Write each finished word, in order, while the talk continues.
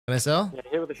NSL? Yeah,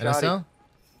 hit with a NSL?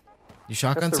 You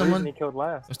shotgun That's the someone? reason he killed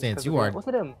last. No stance, you are Look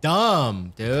at him.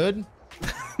 dumb, dude.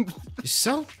 You're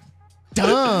so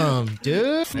dumb,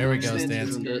 dude. There we go,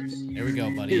 Stance. There we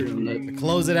go, buddy.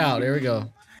 Close it out. There we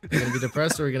go. We're gonna be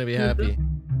depressed or we're gonna be happy.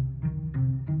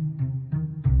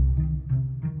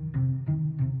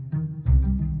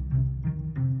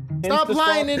 Stop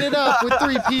lining it up with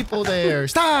 3 people there.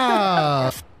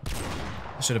 Stop.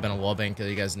 I should have been a wall bang,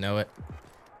 you guys know it.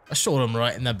 I shot him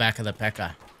right in the back of the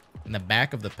pecker. In the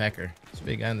back of the pecker. There's a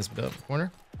big guy in this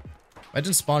corner.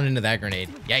 Imagine spawning into that grenade.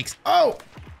 Yikes. Oh!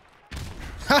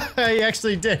 He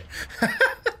actually did.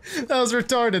 That was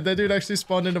retarded. That dude actually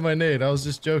spawned into my nade. I was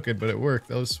just joking, but it worked.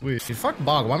 That was sweet. Dude, fuck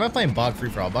Bog. Why am I playing Bog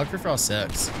free-for-all? Bog free-for-all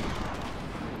sucks.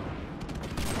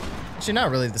 Actually,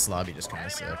 not really. This lobby just kind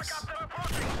of sucks.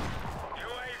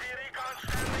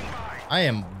 I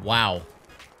am... Wow.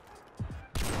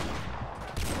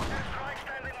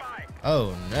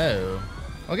 Oh, no.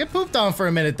 Oh, get pooped on for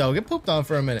a minute, though. Get pooped on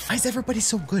for a minute. Why is everybody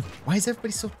so good? Why is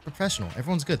everybody so professional?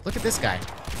 Everyone's good. Look at this guy.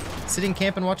 Sitting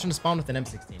camping, watching a spawn with an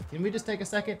M16. Can we just take a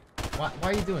second? Why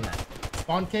are you doing that?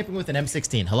 Spawn camping with an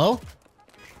M16. Hello?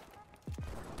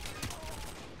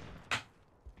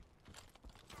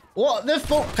 Well, this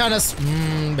folk kind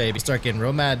of... baby. Start getting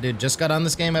real mad, dude. Just got on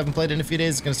this game. Haven't played in a few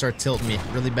days. It's going to start tilting me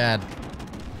really bad.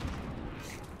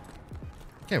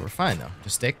 Okay, we're fine, though.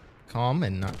 Just stay calm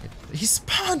and not get... He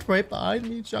spawned right behind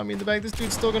me. Shot me in the back. This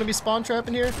dude's still going to be spawn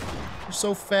trapping here. You're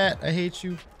so fat. I hate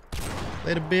you.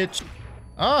 Later, bitch.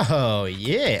 Oh,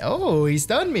 yeah. Oh, he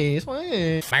stunned me.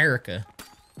 America.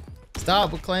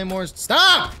 Stop with claymores.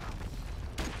 Stop!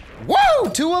 Whoa!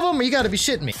 2 of them? You gotta be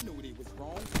shitting me.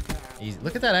 Easy.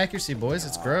 Look at that accuracy, boys.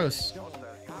 It's gross.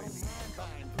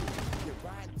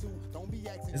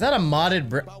 Is that a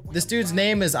modded This dude's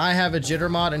name is I Have a Jitter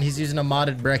mod, and he's using a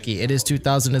modded brekkie. It is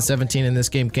 2017, and this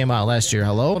game came out last year.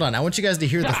 Hello? Hold on. I want you guys to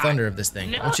hear the thunder of this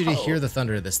thing. I want you to hear the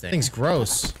thunder of this thing. This thing's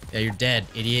gross. Yeah, you're dead,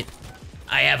 idiot.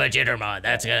 I have a jitter mod.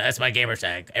 That's my gamer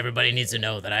tag. Everybody needs to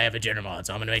know that I have a jitter mod,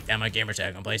 so I'm gonna make that my gamer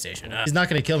tag on PlayStation. He's not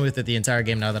gonna kill me with it the entire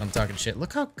game now that I'm talking shit.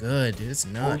 Look how good, dude. It's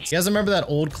nuts. You guys remember that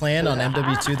old clan on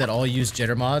MW2 that all used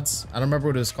jitter mods? I don't remember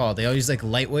what it was called. They all used like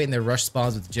lightweight and they rush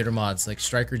spawns with jitter mods, like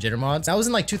striker jitter mods. That was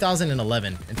in like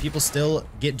 2011, and people still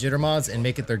get jitter mods and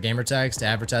make it their gamer tags to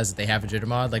advertise that they have a jitter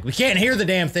mod. Like, we can't hear the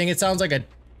damn thing. It sounds like a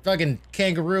fucking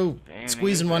kangaroo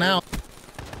squeezing one out.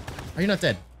 Are you not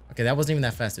dead? Okay, that wasn't even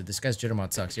that fast, dude. This guy's jitter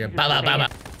mod sucks. You're ba ba ba ba.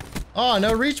 Oh,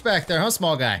 no reach back there, huh,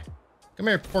 small guy? Come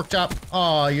here, pork chop.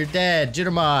 Oh, you're dead.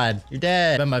 Jitter mod. You're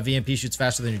dead. But my VMP shoots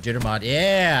faster than your jitter mod.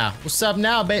 Yeah. What's up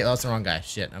now, babe? Oh, that's the wrong guy.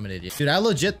 Shit, I'm an idiot. Dude, I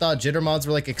legit thought jitter mods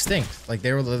were like extinct. Like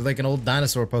they were like an old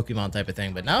dinosaur Pokemon type of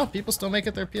thing. But now people still make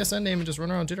it their PSN name and just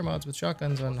run around jitter mods with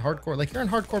shotguns on hardcore. Like, you're in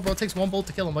hardcore, bro. It takes 1 bolt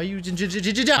to kill him. Why you? All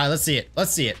right, let's see it.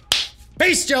 Let's see it.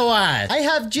 Beast your eyes. I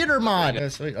have jitter mod.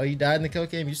 Oh, you died in the kill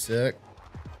game? You suck.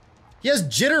 He has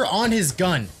jitter on his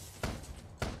gun.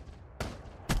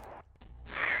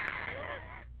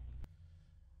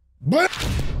 What?